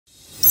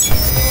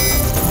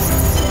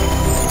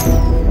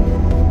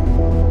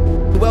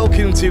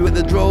welcome to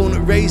the Drone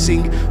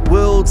Racing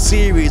World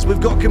Series.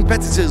 We've got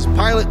competitors,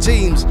 pilot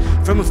teams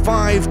from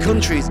 5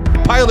 countries.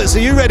 Pilots, are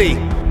you ready?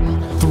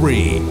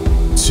 3,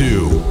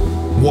 2,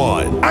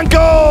 1. And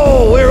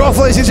go! We're off,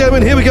 ladies and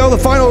gentlemen. Here we go, the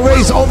final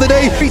race of the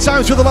day. 3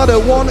 times through the ladder.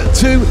 1,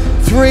 2,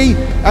 3.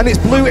 And it's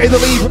Blue in the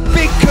lead.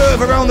 Big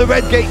curve around the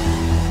red gate.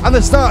 And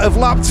the start of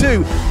lap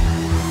 2.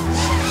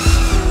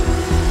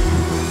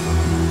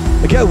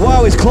 Again,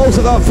 wow, it's close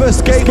at that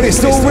first gate, but it's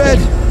still red.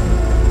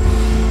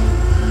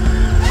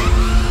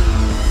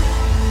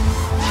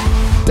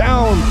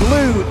 Down,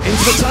 Blue,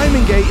 into the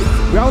timing gate,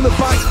 round the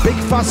back, big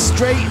fast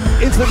straight,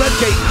 into the red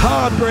gate,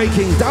 hard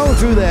braking, down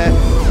through there,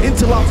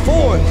 into lap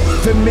 4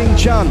 for Ming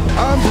Chan.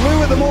 And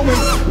Blue at the moment,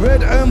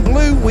 red and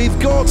blue, we've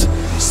got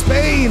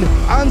Spain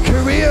and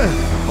Korea.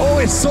 Oh,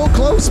 it's so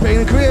close, Spain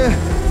and Korea.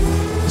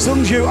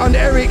 Sungju and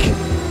Eric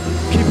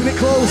keeping it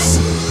close.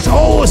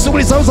 Oh,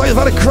 somebody sounds like they've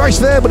had a crash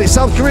there, but it's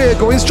South Korea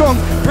going strong.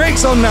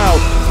 Brakes on now,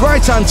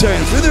 right hand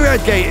turn through the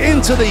red gate,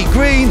 into the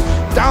green,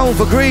 down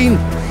for green.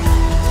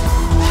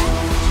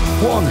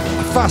 A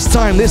fast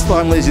time this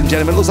time, ladies and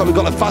gentlemen. Looks like we've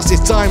got the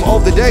fastest time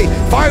of the day.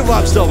 5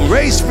 laps done,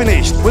 race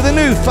finished with a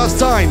new fast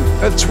time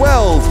of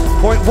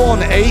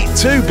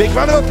 12.182. Big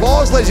round of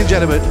applause, ladies and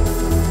gentlemen.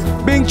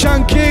 Ming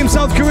Chan Kim,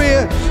 South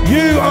Korea,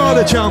 you are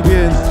the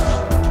champion.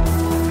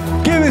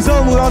 Give us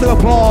a round of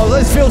applause.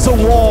 Let's feel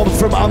some warmth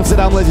from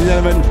Amsterdam, ladies and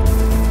gentlemen.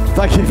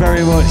 Thank you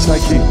very much,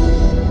 thank you.